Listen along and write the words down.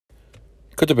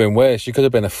Could have been worse. You could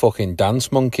have been a fucking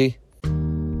dance monkey.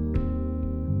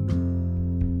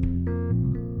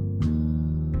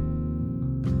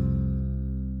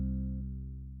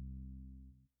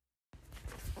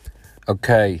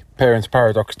 Okay, Parents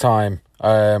Paradox time.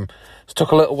 It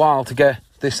took a little while to get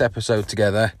this episode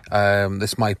together.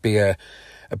 This might be a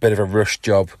bit of a rush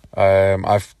job.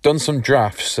 I've done some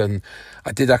drafts, and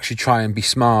I did actually try and be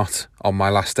smart on my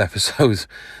last episode,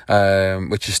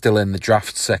 which is still in the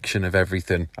draft section of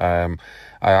everything. I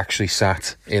actually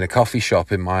sat in a coffee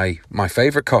shop, in my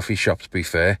favourite coffee shop, to be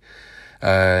fair,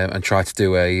 and tried to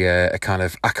do a kind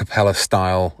of a cappella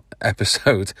style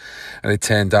episode, and it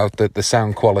turned out that the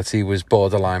sound quality was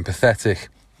borderline pathetic.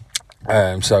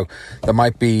 So there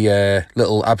might be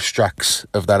little abstracts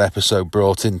of that episode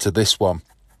brought into this one.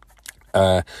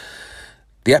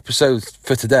 The episode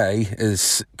for today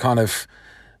is kind of,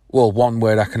 one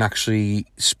where I can actually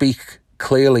speak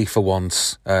clearly for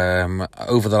once.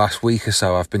 Over the last week or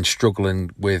so, I've been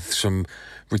struggling with some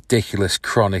ridiculous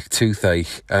chronic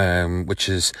toothache, which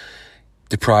has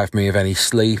deprived me of any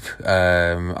sleep.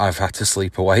 I've had to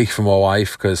sleep away from my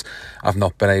wife because I've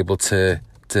not been able to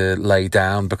lay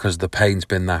down because the pain's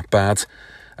been that bad.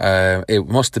 It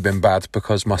must have been bad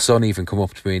because my son even come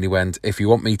up to me and he went, "If you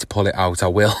want me to pull it out, I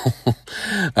will."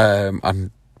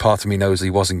 And part of me knows he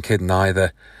wasn't kidding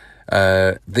either.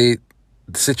 The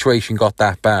situation got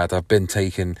that bad. I've been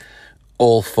taking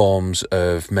all forms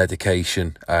of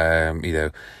medication,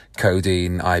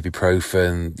 codeine,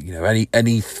 ibuprofen,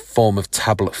 any form of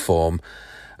tablet form,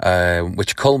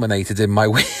 which culminated in my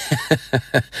week.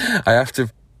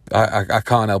 I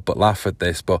can't help but laugh at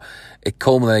this, but it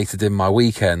culminated in my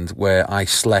weekend where I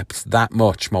slept that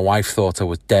much. My wife thought I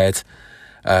was dead.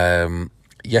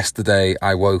 Yesterday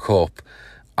I woke up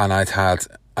and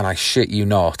I shit you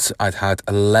not, I'd had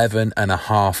 11 and a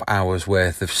half hours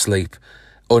worth of sleep,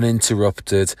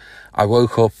 uninterrupted. I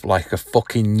woke up like a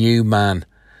fucking new man.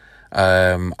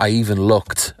 I even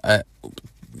looked I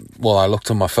looked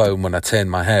on my phone when I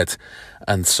turned my head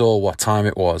and saw what time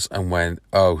it was and went,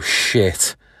 oh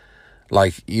shit.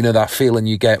 Like, that feeling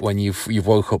you get when you've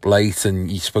woke up late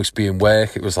and you're supposed to be in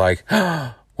work. It was like,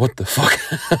 what the fuck?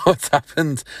 What's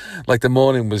happened? Like, the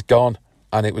morning was gone,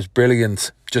 and it was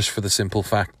brilliant just for the simple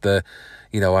fact that,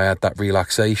 I had that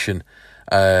relaxation.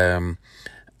 In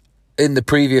the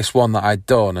previous one that I'd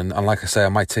done, and like I say, I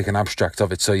might take an abstract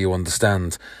of it so you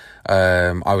understand.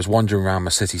 I was wandering around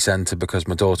my city centre because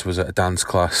my daughter was at a dance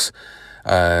class.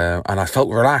 And I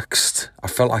felt relaxed. I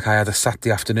felt like I had a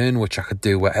Saturday afternoon which I could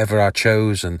do whatever I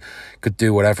chose and could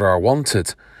do whatever I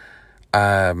wanted.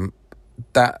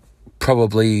 That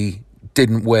probably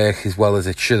didn't work as well as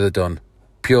it should have done,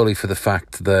 purely for the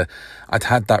fact that I'd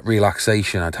had that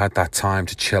relaxation, I'd had that time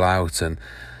to chill out, and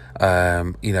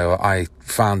I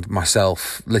found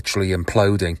myself literally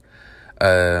imploding.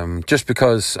 Just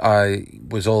because I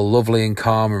was all lovely and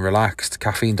calm and relaxed,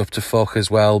 caffeined up to fuck as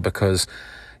well, because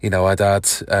I'd had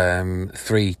 2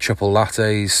 triple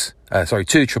lattes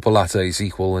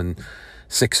equal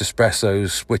 6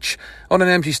 espressos, which on an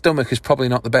empty stomach is probably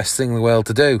not the best thing in the world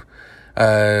to do.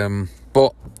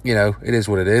 But, it is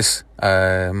what it is.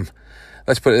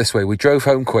 Let's put it this way, we drove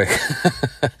home quick.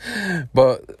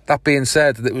 But that being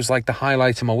said, it was like the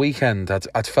highlight of my weekend.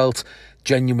 I'd felt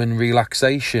genuine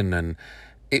relaxation, and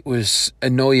it was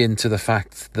annoying to the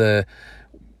fact that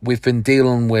we've been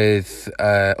dealing with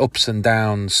ups and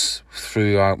downs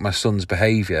throughout my son's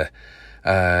behaviour.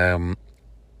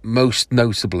 Most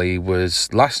notably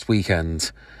was last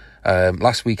weekend.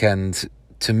 Last weekend,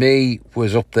 to me,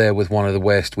 was up there with one of the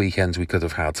worst weekends we could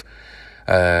have had.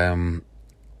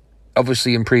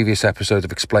 Obviously, in previous episodes,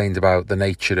 I've explained about the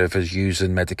nature of us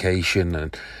using medication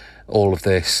and all of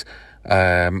this.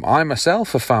 I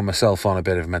myself have found myself on a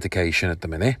bit of medication at the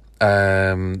minute.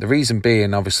 The reason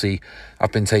being, obviously,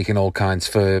 I've been taking all kinds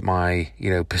for my,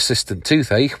 persistent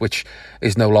toothache, which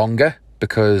is no longer,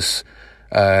 because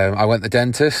I went to the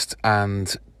dentist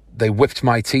and they whipped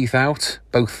my teeth out,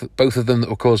 both of them that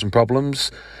were causing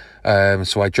problems.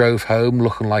 So I drove home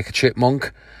looking like a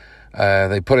chipmunk.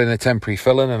 They put in a temporary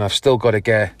filling, and I've still got to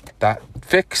get that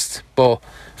fixed. But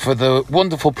for the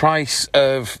wonderful price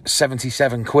of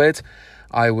 77 quid,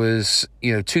 I was,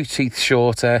 2 teeth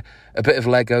shorter, a bit of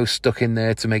Lego stuck in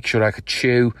there to make sure I could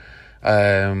chew,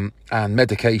 and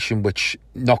medication which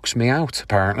knocks me out,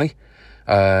 apparently.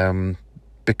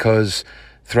 Because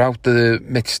throughout the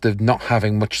midst of not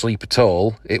having much sleep at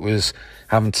all, it was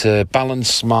having to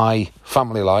balance my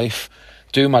family life,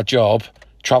 do my job,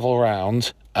 travel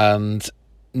around, and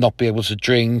not be able to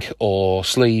drink or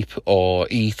sleep or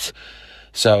eat.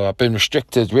 So I've been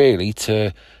restricted really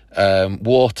to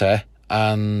water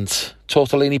and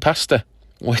tortellini pasta.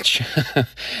 which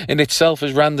in itself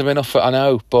is random enough, I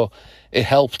know, but it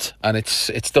helped, and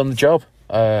it's done the job.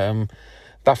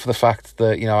 That for the fact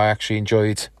that, you know, I actually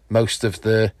enjoyed most of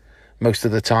the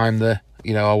time that,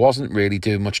 you know, I wasn't really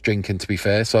doing much drinking, to be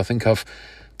fair. So I think I've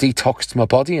detoxed my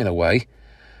body in a way.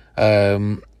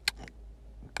 Getting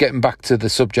back to the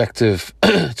subject of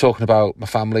talking about my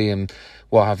family and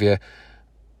what have you,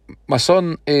 my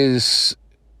son is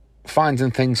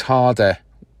finding things harder,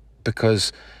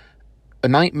 because a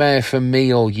nightmare for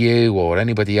me or you or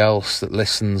anybody else that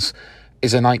listens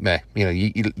is a nightmare. You know,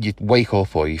 you wake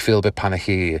up or you feel a bit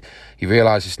panicky, you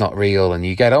realise it's not real, and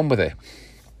you get on with it.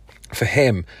 For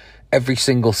him, every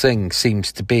single thing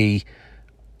seems to be,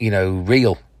 you know,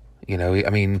 real. You know, I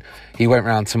mean, he went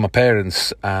round to my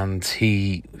parents and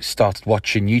he started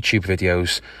watching YouTube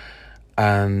videos,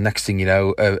 and next thing you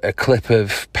know, a clip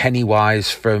of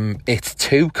Pennywise from It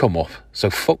 2 come up.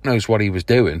 So fuck knows what he was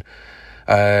doing.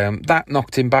 That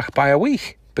knocked him back by a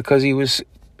week, because he was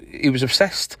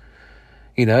obsessed.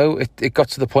 You know, it got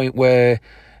to the point where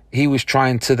he was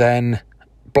trying to then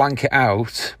blank it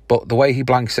out, but the way he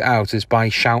blanks it out is by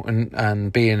shouting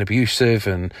and being abusive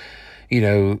and, you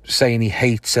know, saying he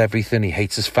hates everything, he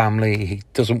hates his family, he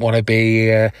doesn't want to be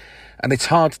here, and it's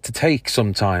hard to take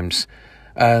sometimes.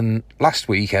 And last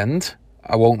weekend,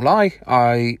 I won't lie,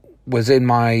 I was in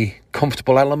my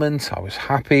comfortable element, I was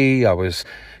happy, I was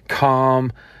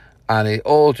calm, and it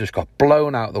all just got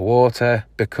blown out of the water,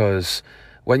 because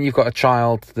when you've got a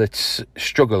child that's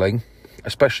struggling,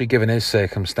 especially given his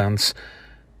circumstance,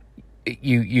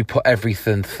 you put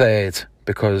everything third,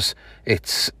 because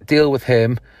it's deal with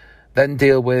him, then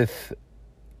deal with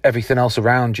everything else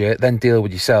around you, then deal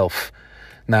with yourself.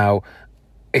 Now,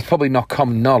 it's probably not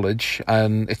common knowledge,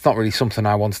 and it's not really something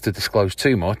I wanted to disclose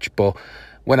too much, but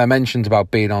when I mentioned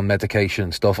about being on medication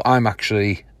and stuff, I'm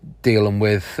actually dealing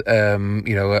with,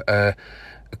 a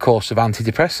course of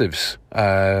antidepressives.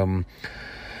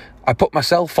 I put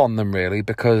myself on them, really,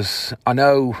 because I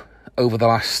know over the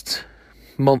last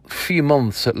few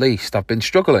months at least, I've been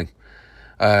struggling.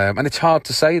 And it's hard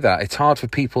to say that. It's hard for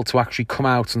people to actually come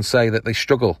out and say that they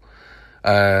struggle.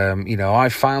 You know,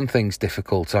 I've found things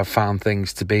difficult. I've found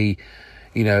things to be,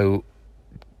 you know,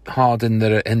 hard in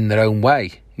their own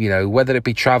way. You know, whether it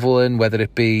be travelling, whether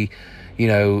it be, you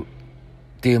know,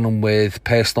 dealing with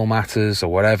personal matters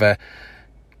or whatever.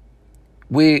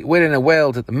 We're in a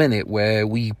world at the minute where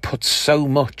we put so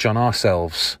much on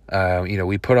ourselves. You know,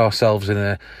 we put ourselves in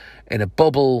a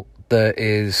bubble that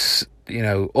is, you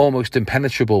know, almost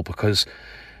impenetrable, because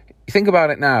you think about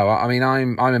it now. I mean,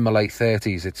 I'm in my late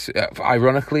 30s. It's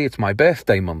ironically, it's my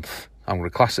birthday month. I'm going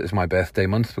to class it as my birthday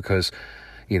month because,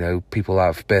 you know, people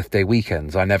have birthday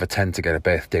weekends. I never tend to get a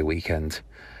birthday weekend.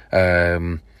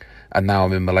 And now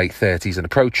I'm in my late 30s and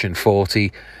approaching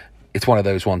 40. It's one of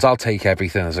those ones. I'll take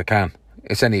everything as I can.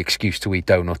 It's any excuse to eat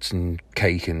donuts and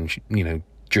cake and, you know,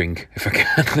 drink if I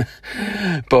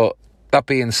can. But that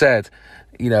being said,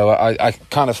 you know, I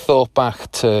kind of thought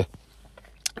back to,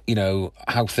 you know,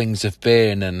 how things have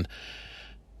been, and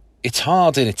it's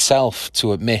hard in itself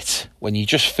to admit when you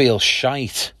just feel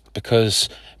shite, because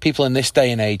people in this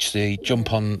day and age, they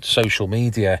jump on social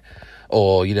media,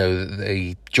 or, you know,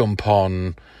 they jump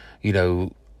on, you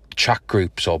know, chat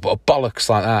groups or bollocks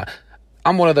like that.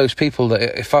 I'm one of those people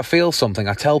that if I feel something,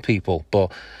 I tell people,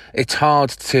 but it's hard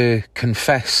to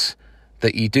confess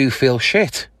that you do feel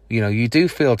shit. You know, you do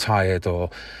feel tired,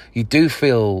 or you do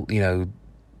feel, you know,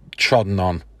 trodden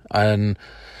on. And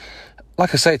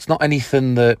like I say, it's not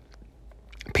anything that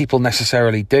people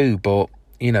necessarily do, but,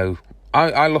 you know,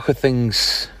 I look at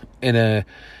things in a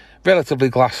relatively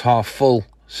glass half full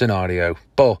scenario,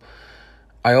 but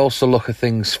I also look at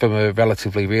things from a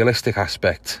relatively realistic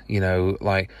aspect. You know,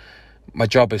 like, my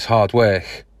job is hard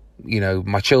work. You know,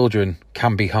 my children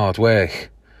can be hard work.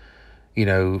 You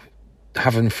know,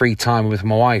 having free time with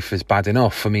my wife is bad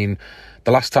enough. I mean,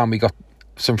 the last time we got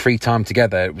some free time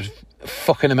together, it was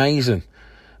fucking amazing.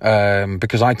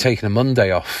 Because I'd taken a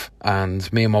Monday off,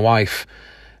 and me and my wife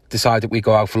decided we'd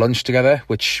go out for lunch together,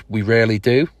 which we rarely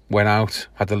do. Went out,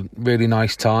 had a really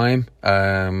nice time.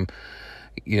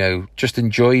 You know, just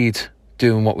enjoyed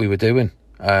doing what we were doing.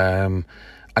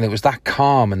 And it was that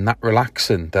calm and that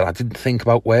relaxing that I didn't think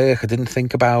about work. I didn't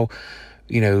think about,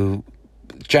 you know,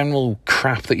 general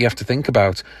crap that you have to think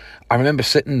about. I remember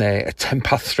sitting there at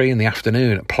 3:10 in the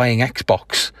afternoon playing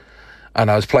Xbox,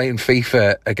 and I was playing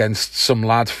FIFA against some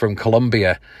lad from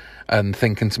Colombia, and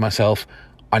thinking to myself,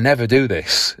 I never do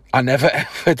this. I never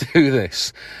ever do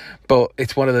this. But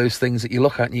it's one of those things that you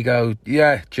look at and you go,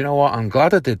 yeah, do you know what? I'm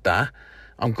glad I did that.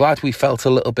 I'm glad we felt a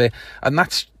little bit. And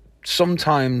that's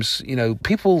sometimes, you know,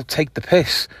 people take the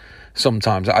piss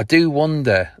sometimes. I do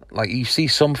wonder, like, you see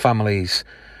some families,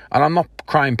 and I'm not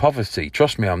crying poverty,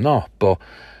 trust me, I'm not, but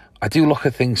I do look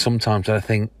at things sometimes and I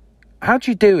think, how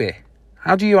do you do it?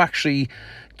 How do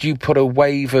you put a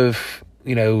wave of,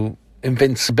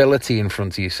 invincibility in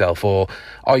front of yourself, or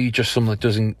are you just someone that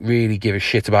doesn't really give a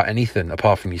shit about anything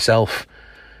apart from yourself?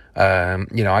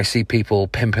 I see people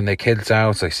pimping their kids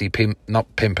out. I see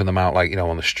not pimping them out like,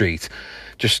 on the street,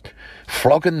 just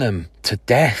flogging them to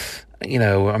death.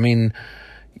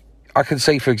 I could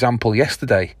say, for example,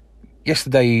 yesterday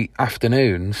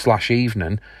afternoon /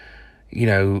 evening,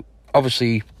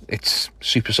 obviously it's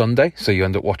Super Sunday, so you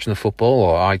end up watching the football,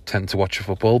 or I tend to watch the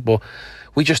football, but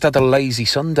we just had a lazy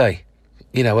Sunday.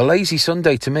 A lazy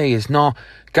Sunday to me is not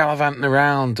gallivanting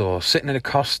around or sitting in a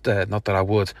Costa, not that I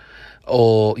would,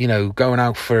 or, going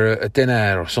out for a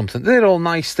dinner or something. They're all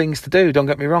nice things to do, don't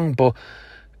get me wrong, but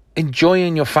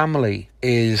enjoying your family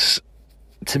is,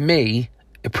 to me,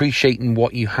 appreciating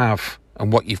what you have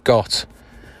and what you've got.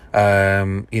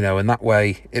 And that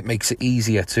way it makes it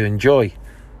easier to enjoy.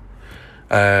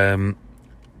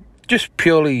 Just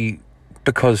purely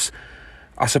because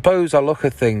I suppose I look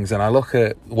at things and I look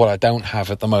at what I don't have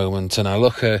at the moment, and I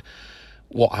look at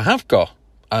what I have got,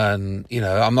 and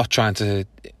I'm not trying to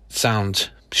sound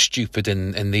stupid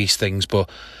in these things, but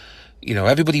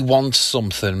everybody wants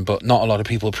something, but not a lot of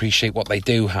people appreciate what they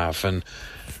do have. And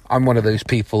I'm one of those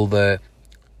people that,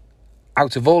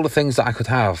 out of all the things that I could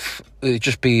have, it'd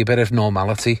just be a bit of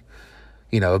normality,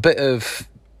 a bit of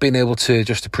being able to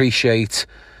just appreciate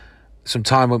some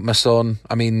time with my son.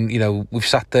 I mean, we've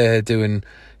sat there doing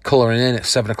colouring in at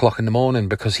 7 o'clock in the morning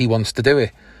because he wants to do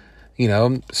it.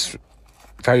 It's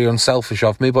very unselfish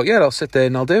of me, but yeah, I'll sit there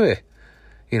and I'll do it.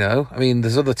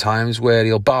 There's other times where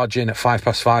he'll barge in at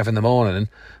 5:05 in the morning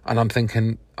and I'm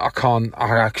thinking, I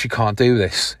actually can't do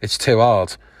this. It's too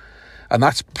hard. And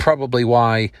that's probably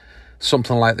why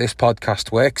something like this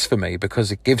podcast works for me,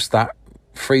 because it gives that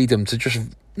freedom to just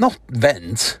not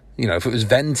vent. If it was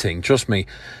venting, trust me,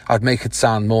 I'd make it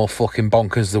sound more fucking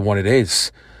bonkers than what it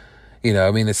is.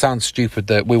 It sounds stupid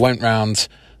that we went round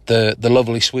the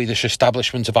lovely Swedish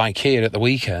establishment of IKEA at the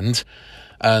weekend,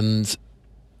 and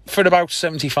for about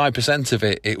 75% of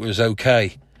it, it was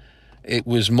okay. It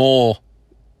was more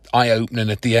eye-opening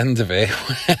at the end of it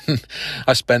when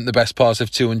I spent the best part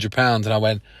of £200 and I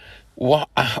went, what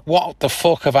the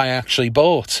fuck have I actually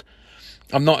bought?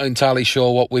 I'm not entirely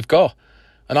sure what we've got.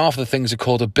 And half the things are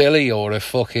called a billy or a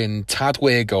fucking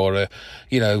tadwig or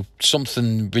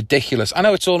something ridiculous. I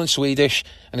know it's all in Swedish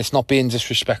and it's not being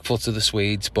disrespectful to the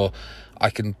Swedes, but I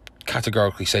can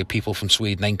categorically say people from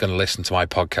Sweden ain't going to listen to my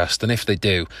podcast. And if they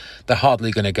do, they're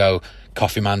hardly going to go,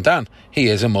 Coffeeman Dan, he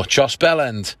is a muchos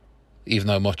bellend. Even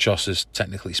though muchos is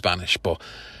technically Spanish, but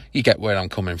you get where I'm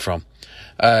coming from.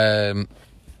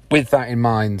 With that in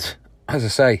mind, as I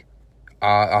say,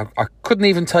 I couldn't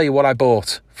even tell you what I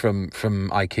bought from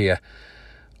IKEA.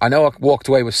 I know I walked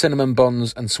away with cinnamon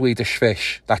buns and Swedish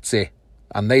fish. That's it.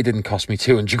 And they didn't cost me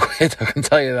 200 quid, I can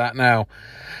tell you that now.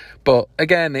 But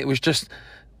again, it was just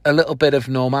a little bit of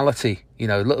normality,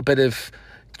 a little bit of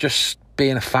just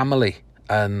being a family.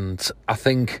 And I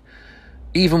think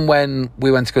even when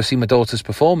we went to go see my daughter's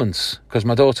performance, because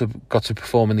my daughter got to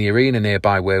perform in the arena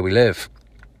nearby where we live,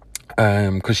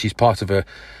 because she's part of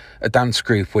a dance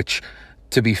group, which,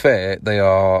 to be fair, they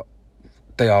are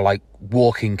like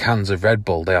walking cans of Red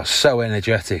Bull. They are so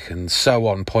energetic and so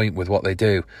on point with what they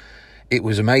do. It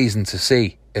was amazing to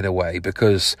see, in a way,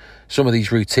 because some of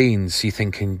these routines, you're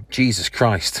thinking, Jesus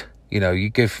Christ, you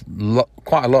give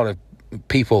quite a lot of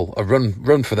people a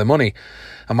run for their money.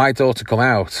 And my daughter come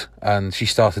out and she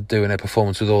started doing her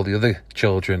performance with all the other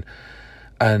children,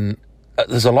 and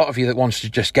there's a lot of you that wants to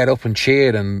just get up and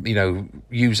cheer and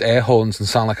use air horns and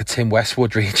sound like a Tim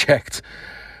Westwood reject.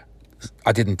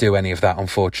 I didn't do any of that,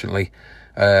 unfortunately,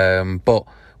 but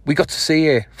we got to see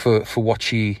her for what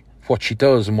she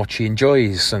does and what she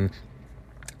enjoys, and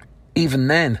even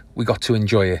then we got to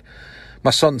enjoy it.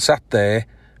 My son sat there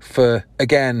for,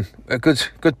 again, a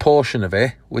good portion of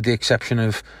it, with the exception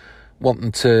of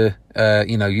wanting to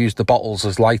use the bottles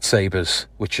as lightsabers,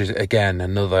 which is, again,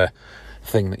 another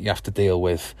thing that you have to deal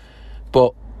with.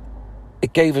 But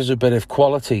it gave us a bit of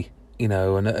quality,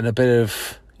 and a bit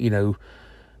of,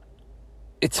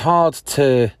 it's hard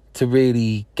to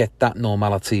really get that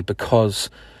normality, because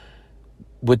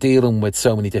we're dealing with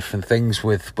so many different things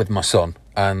with my son,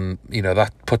 and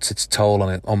that puts its toll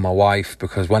on my wife,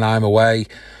 because when I'm away,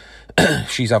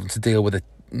 she's having to deal with it,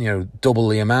 double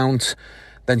the amount.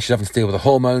 Then she's having to deal with the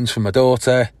hormones from my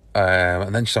daughter,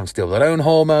 and then she's having to deal with her own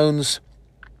hormones.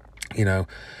 I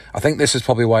think this is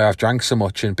probably why I've drank so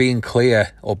much, and being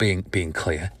clear,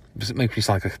 it makes me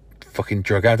sound like a fucking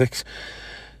drug addicts.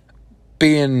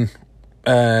 Being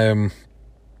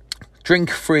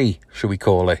drink-free, should we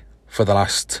call it, for the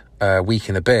last week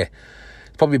and a bit,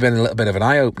 it's probably been a little bit of an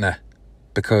eye-opener,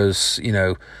 because, you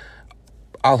know,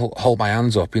 I'll hold my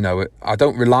hands up, you know, I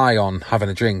don't rely on having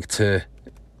a drink to,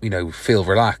 you know, feel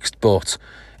relaxed, but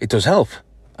it does help.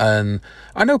 And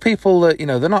I know people that, you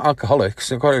know, they're not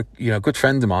alcoholics. I've got a, you know, good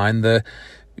friend of mine that,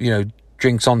 you know,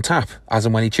 drinks on tap as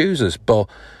and when he chooses, but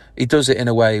he does it in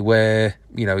a way where,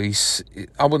 you know, he's,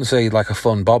 I wouldn't say like a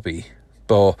fun Bobby,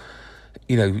 but,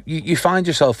 you know, you find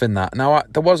yourself in that. Now,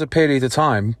 there was a period of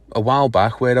time a while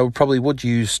back where I probably would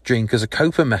use drink as a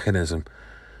coping mechanism,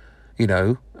 you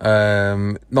know,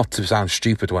 not to sound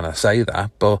stupid when I say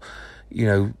that, but, you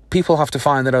know, people have to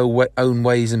find their own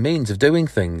ways and means of doing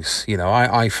things. You know,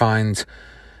 I find,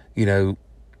 you know,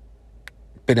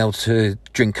 being able to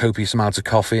drink copious amounts of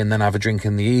coffee and then have a drink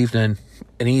in the evening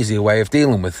an easier way of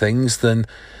dealing with things than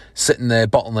sitting there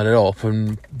bottling it up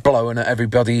and blowing at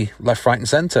everybody left, right and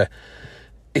centre.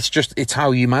 It's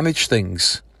how you manage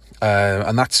things.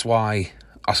 And that's why,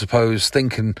 I suppose,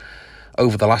 thinking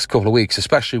over the last couple of weeks,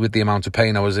 especially with the amount of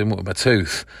pain I was in with my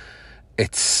tooth,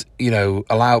 it's, you know,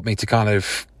 allowed me to kind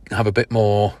of have a bit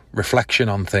more reflection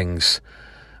on things.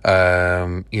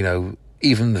 You know,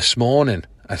 even this morning,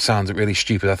 it sounds really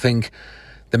stupid. I think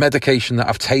the medication that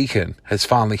I've taken has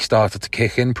finally started to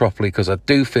kick in properly, because I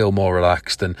do feel more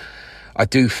relaxed, and I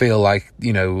do feel like,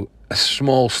 you know, a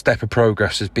small step of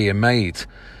progress is being made.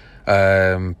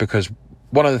 Because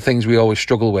one of the things we always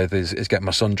struggle with is getting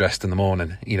my son dressed in the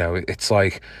morning. You know, it's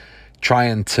like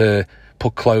trying to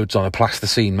put clothes on a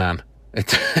plasticine man. It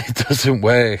doesn't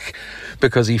work,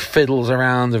 because he fiddles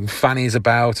around and fannies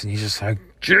about, and you're just like,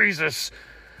 Jesus.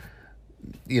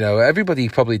 You know, everybody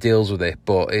probably deals with it,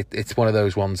 but it's one of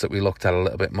those ones that we looked at a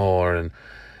little bit more. And,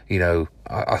 you know,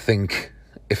 I think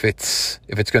if it's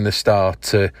going to start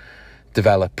to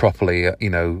develop properly, you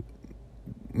know,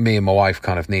 me and my wife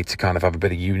kind of need to kind of have a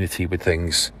bit of unity with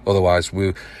things. Otherwise,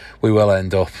 we will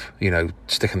end up, you know,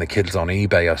 sticking the kids on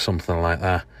eBay or something like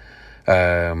that.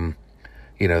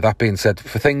 You know, that being said,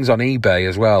 for things on eBay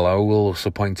as well, I will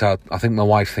also point out, I think my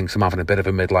wife thinks I'm having a bit of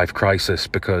a midlife crisis,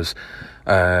 because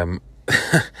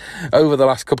over the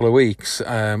last couple of weeks,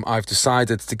 I've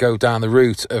decided to go down the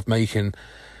route of making,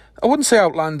 I wouldn't say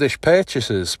outlandish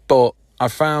purchases, but I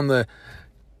found that,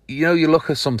 you know, you look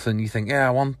at something, you think, yeah, I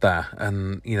want that.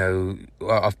 And, you know,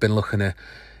 I've been looking at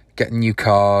getting new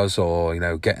cars, or, you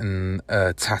know, getting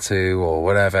a tattoo or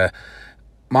whatever.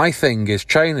 My thing is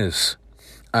trainers.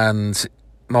 And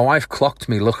my wife clocked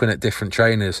me looking at different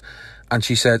trainers, and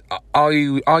she said, are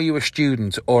you a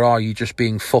student, or are you just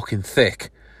being fucking thick?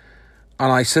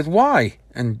 And I said, why?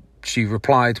 And she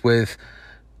replied with,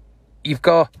 you've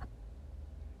got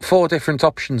 4 different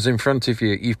options in front of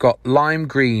you. You've got lime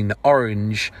green,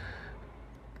 orange,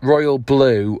 royal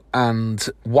blue and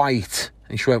white.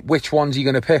 And she went, which ones are you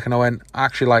going to pick? And I went, I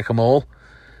actually like them all.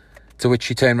 To which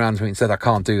she turned around to me and said, I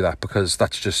can't do that, because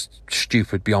that's just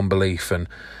stupid beyond belief. And,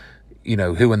 you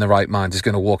know, who in the right mind is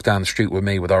going to walk down the street with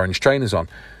me with orange trainers on?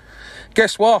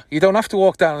 Guess what? You don't have to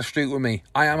walk down the street with me.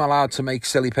 I am allowed to make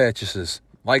silly purchases.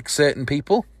 Like certain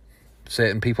people.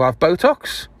 Certain people have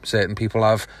Botox. Certain people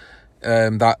have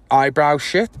that eyebrow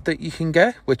shit that you can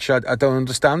get, which I don't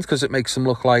understand, because it makes them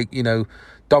look like, you know,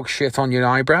 dog shit on your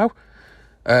eyebrow.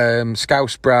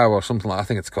 Scouse brow or something like that. I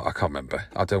think it's called, I can't remember.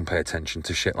 I don't pay attention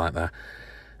to shit like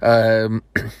that.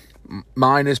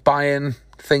 Mine is buying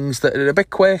things that are a bit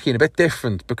quirky and a bit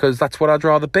different, because that's what I'd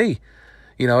rather be.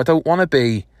 You know, I don't want to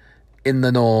be in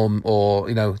the norm, or,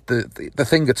 you know, the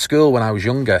thing at school when I was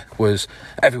younger was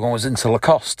everyone was into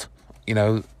Lacoste. You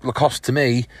know, Lacoste to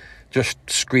me just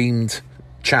screamed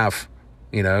chav.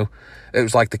 You know, it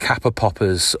was like the Kappa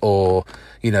Poppers, or,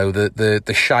 you know,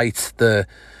 the shite the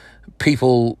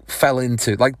people fell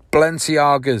into, like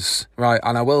Balenciagas, right?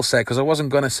 And I will say, because I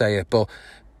wasn't going to say it, but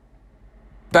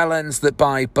bellends that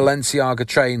buy Balenciaga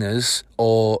trainers,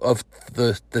 or of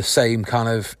the same kind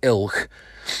of ilk,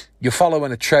 you're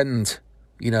following a trend.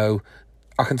 You know,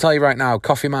 I can tell you right now,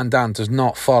 Coffeeman Dan does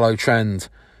not follow trend.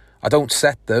 I don't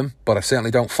set them, but I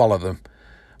certainly don't follow them.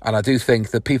 And I do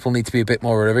think that people need to be a bit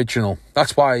more original.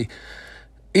 That's why,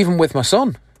 even with my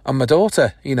son and my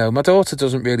daughter, you know, my daughter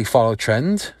doesn't really follow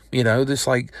trend. You know,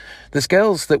 there's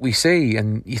girls that we see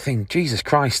and you think, Jesus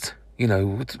Christ, you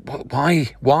know,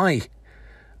 why?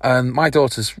 And my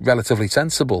daughter's relatively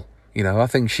sensible. You know, I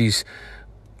think she's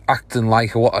acting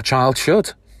like what a child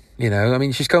should. You know, I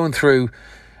mean, she's going through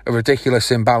a ridiculous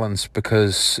imbalance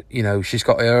because, you know, she's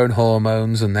got her own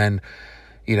hormones, and then,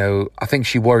 I think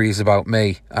she worries about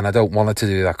me, and I don't want her to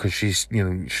do that because she's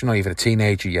not even a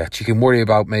teenager yet. She can worry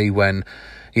about me when,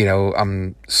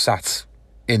 I'm sat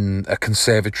in a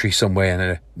conservatory somewhere in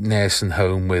a nursing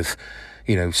home with,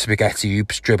 spaghetti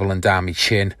hoops dribbling down my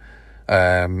chin,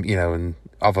 and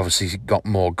I've obviously got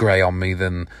more grey on me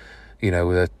than,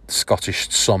 the Scottish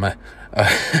summer.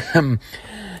 But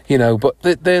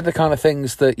they're the kind of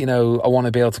things that, I want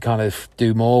to be able to kind of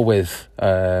do more with.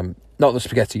 Not the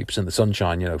spaghetti hoops in the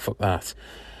sunshine, fuck that.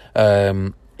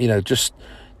 Just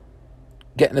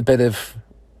getting a bit of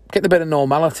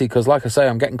normality, because like I say,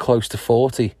 I'm getting close to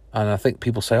 40, and I think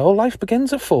people say, oh, life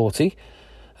begins at 40.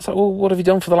 It's like, well, what have you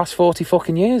done for the last 40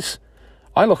 fucking years?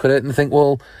 I look at it and think,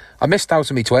 well, I missed out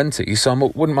on my 20s, so I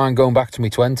wouldn't mind going back to my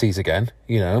 20s again,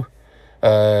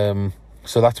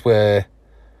 so that's where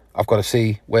I've got to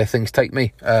see where things take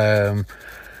me.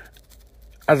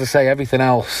 As I say, everything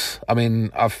else, I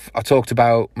mean, I talked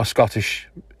about my Scottish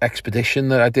expedition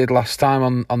that I did last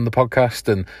time on the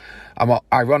podcast, and I'm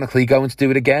ironically going to do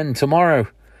it again tomorrow,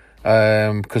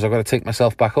 because I've got to take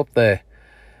myself back up there,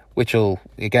 which will,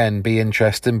 again, be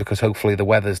interesting, because hopefully the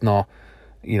weather's not,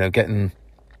 getting,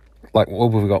 like,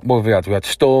 what have we had? We had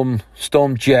Storm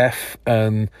Jeff,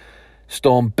 and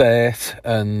Storm Bert,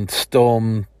 and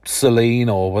Storm Celine,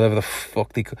 or whatever the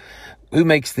fuck who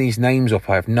makes these names up?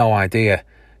 I have no idea.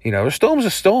 A storm's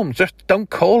a storm. Just don't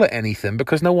call it anything,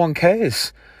 because no one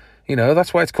cares.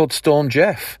 That's why it's called Storm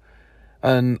Jeff.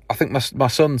 And I think my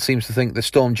son seems to think that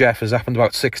Storm Jeff has happened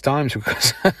about 6 times,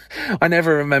 because I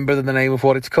never remember the name of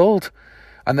what it's called.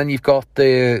 And then you've got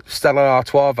the Stella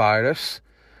Artois virus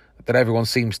that everyone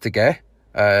seems to get.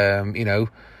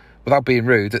 Without being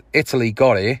rude, Italy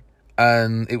got it,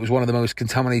 and it was one of the most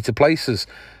contaminated places.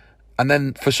 And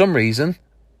then, for some reason,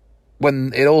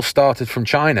 when it all started from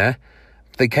China,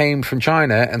 they came from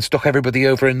China and stuck everybody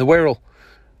over in the Wirral.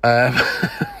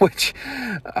 Which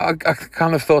I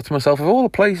kind of thought to myself, of all the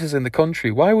places in the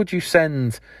country, why would you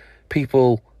send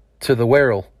people to the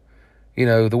Wirral?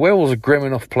 The Wirral's a grim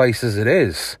enough place as it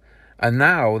is. And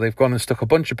now they've gone and stuck a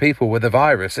bunch of people with the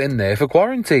virus in there for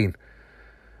quarantine.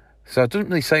 So it doesn't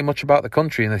really say much about the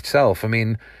country in itself. I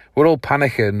mean, we're all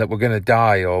panicking that we're going to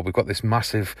die, or we've got this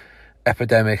massive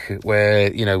epidemic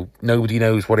where, nobody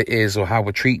knows what it is or how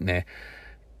we're treating it.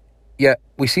 Yet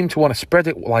we seem to want to spread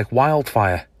it like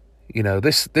wildfire.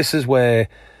 This is where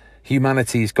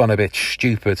humanity's gone a bit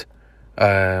stupid.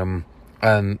 And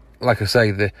like I say,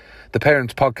 the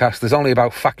Parents Podcast is only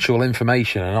about factual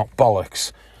information and not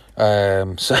bollocks.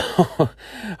 So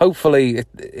hopefully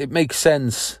it makes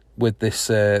sense with this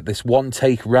one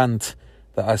take rant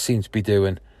that I seem to be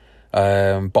doing.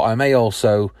 But I may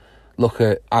also look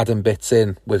at adding bits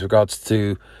in with regards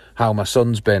to how my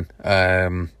son's been,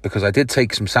 because I did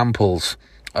take some samples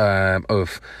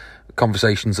of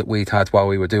conversations that we'd had while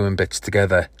we were doing bits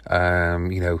together.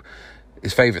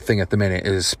 His favourite thing at the minute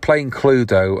is playing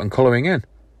Cluedo and colouring in.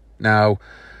 Now,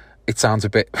 it sounds a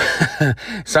bit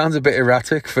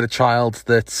erratic for a child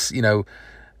that's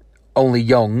only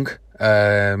young.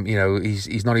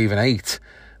 He's not even 8,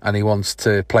 and he wants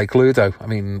to play Cluedo. I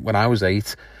mean, when I was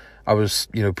 8, I was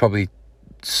probably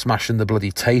smashing the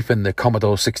bloody tape in the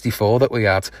Commodore 64 that we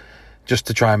had, just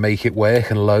to try and make it work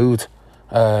and load.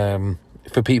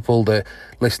 For people that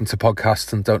listen to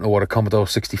podcasts and don't know what a Commodore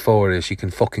 64 is, you can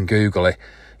fucking Google it.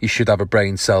 You should have a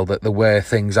brain cell that there were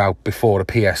things out before a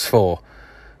PS4.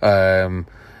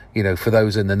 For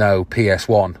those in the know,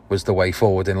 PS1 was the way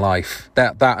forward in life.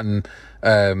 That and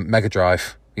Mega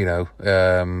Drive,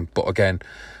 but again,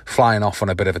 flying off on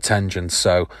a bit of a tangent.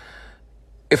 So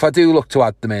if I do look to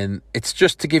add them in, it's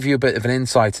just to give you a bit of an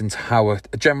insight into how a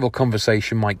general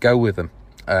conversation might go with them.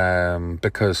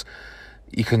 Because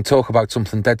you can talk about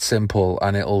something dead simple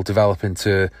and it'll develop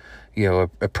into,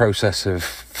 a process of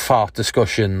fart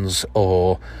discussions,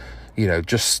 or,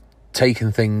 just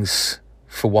taking things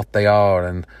for what they are.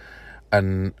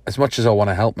 And as much as I want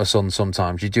to help my son,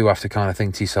 sometimes you do have to kind of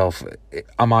think to yourself,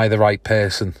 am I the right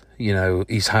person?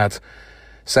 He's had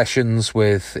sessions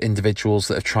with individuals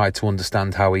that have tried to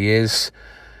understand how he is.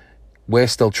 We're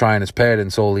still trying as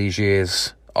parents all these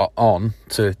years on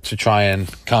to try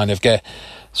and kind of get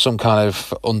some kind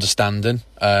of understanding,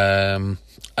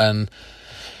 and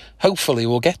hopefully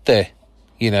we'll get there.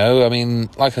 I mean,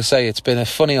 like I say, it's been a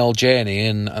funny old journey,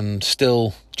 and I'm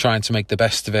still trying to make the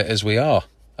best of it as we are.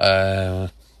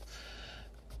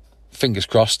 Fingers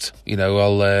crossed,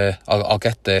 I'll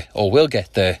get there, or we'll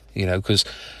get there, because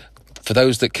for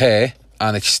those that care,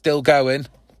 and it's still going,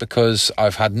 because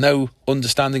I've had no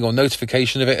understanding or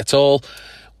notification of it at all,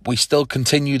 we still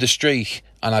continue the streak,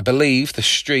 and I believe the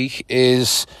streak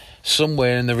is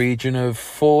somewhere in the region of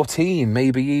 14,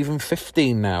 maybe even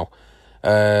 15 now.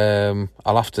 I'll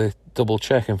have to double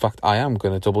check. In fact, I am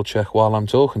going to double check while I'm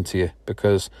talking to you,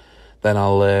 because then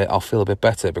I'll feel a bit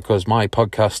better, because my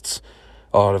podcasts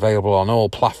are available on all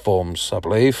platforms, I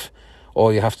believe.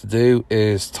 All you have to do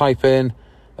is type in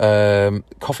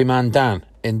Coffeeman Dan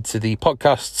into the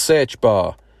podcast search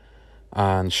bar,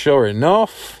 and sure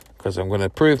enough, because I'm going to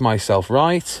prove myself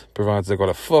right, provided I've got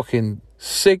a fucking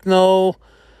signal,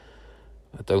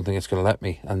 I don't think it's going to let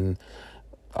me, and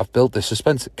I've built this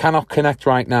suspense. Cannot connect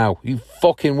right now. You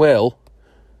fucking will.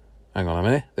 Hang on a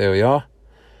minute. There we are.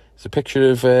 It's a picture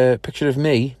of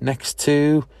me next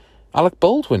to Alec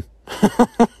Baldwin.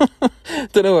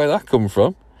 Don't know where that come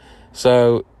from.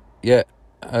 So yeah,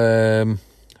 can't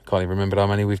even remember how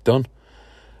many we've done.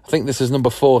 I think this is number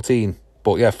 14.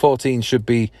 But yeah, 14 should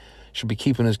be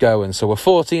keeping us going. So we're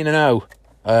 14-0,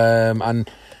 and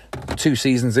 2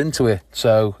 seasons into it.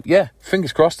 So yeah,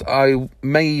 fingers crossed. I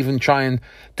may even try and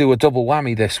do a double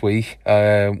whammy this week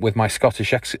with my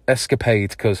Scottish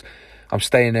escapade, because I'm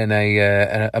staying in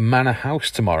a manor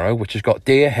house tomorrow, which has got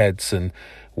deer heads and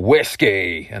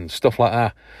whiskey and stuff like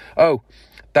that. Oh,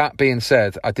 that being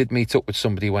said, I did meet up with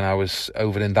somebody when I was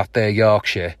over in that there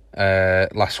Yorkshire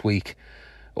last week,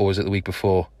 or was it the week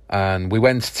before? And we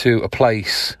went to a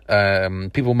place,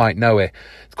 people might know it.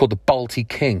 It's called the Balti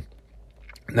King.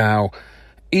 Now,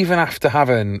 even after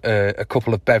having a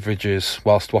couple of beverages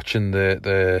whilst watching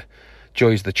the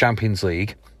joys of the Champions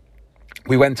League,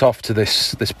 we went off to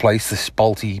this place, this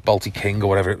Balti King or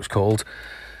whatever it was called.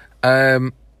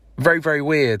 Very, very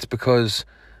weird, because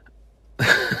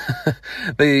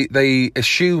they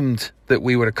assumed that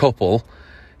we were a couple,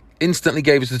 instantly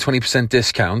gave us the 20%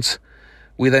 discount.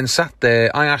 We then sat there.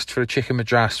 I asked for a chicken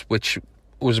madras, which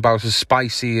was about as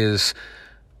spicy as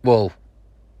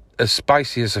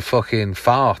a fucking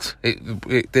fart.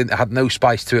 It had no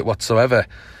spice to it whatsoever.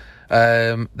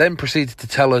 Then proceeded to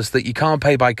tell us that you can't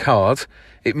pay by card.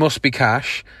 It must be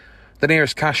cash. The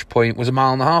nearest cash point was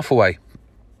 1.5 miles away.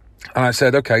 And I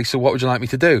said, okay, so what would you like me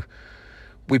to do?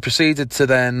 We proceeded to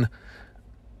then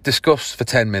discuss for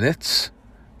 10 minutes.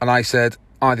 And I said,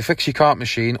 either fix your card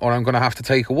machine or I'm going to have to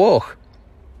take a walk.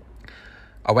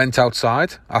 I went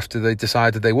outside after they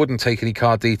decided they wouldn't take any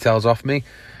card details off me.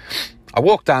 I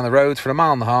walked down the road for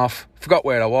 1.5 miles, forgot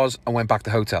where I was, and went back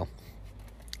to the hotel.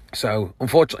 So,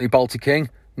 unfortunately, Balti King,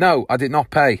 no, I did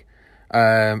not pay.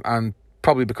 And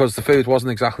probably because the food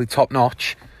wasn't exactly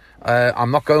top-notch, I'm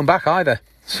not going back either.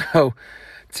 So,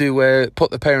 to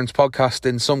put the Parents Podcast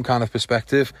in some kind of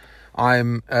perspective,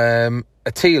 I'm a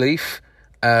tea leaf.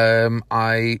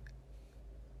 I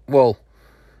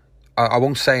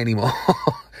won't say anymore.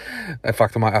 In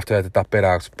fact, I might have to edit that bit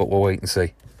out, but we'll wait and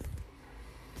see.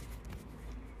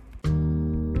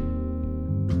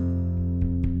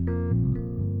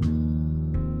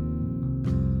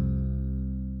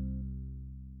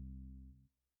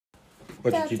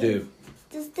 What did you do?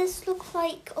 Does this look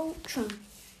like Ultron?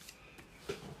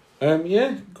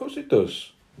 Yeah, of course it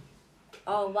does.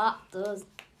 Oh, that does.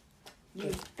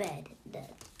 Use bed.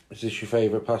 Is this your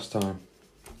favourite pastime?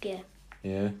 Yeah.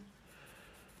 Yeah.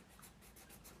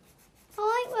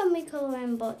 I like when we colour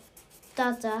in, but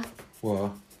Dada,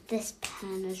 What? this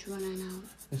pen is running out.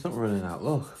 It's not running out,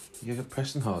 look. You're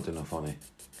pressing hard enough on it.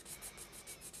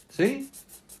 See?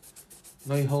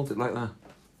 No, you hold it like that.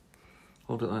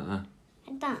 Hold it like that.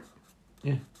 Like that?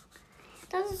 Yeah.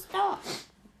 Doesn't stop.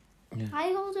 Yeah.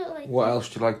 I hold it like What that. else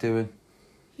do you like doing?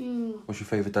 Playing What's your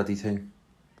favourite daddy thing?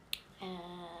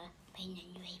 on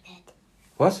your iPad.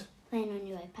 What? Playing on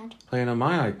your iPad. Playing on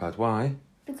my iPad. Why?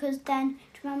 Because then, do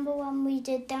you remember when we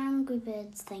did the Angry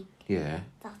Birds thing? Yeah.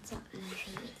 That's what my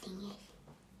favourite thing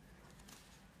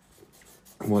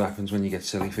is. What happens when you get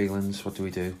silly feelings? What do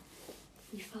we do?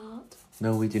 You fart.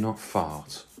 No, we do not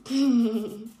fart.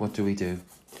 What do we do?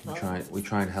 We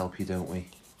try and help you, don't we?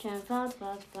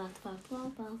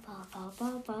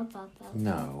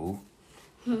 No.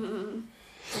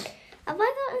 Have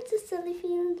I got into silly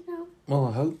feelings now? Well,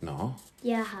 I hope not.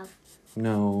 Yeah, I have.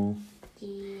 No.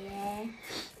 Yeah.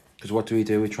 Because what do?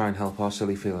 We try and help our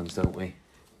silly feelings, don't we?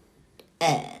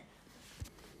 That's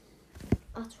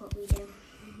what we do.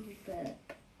 But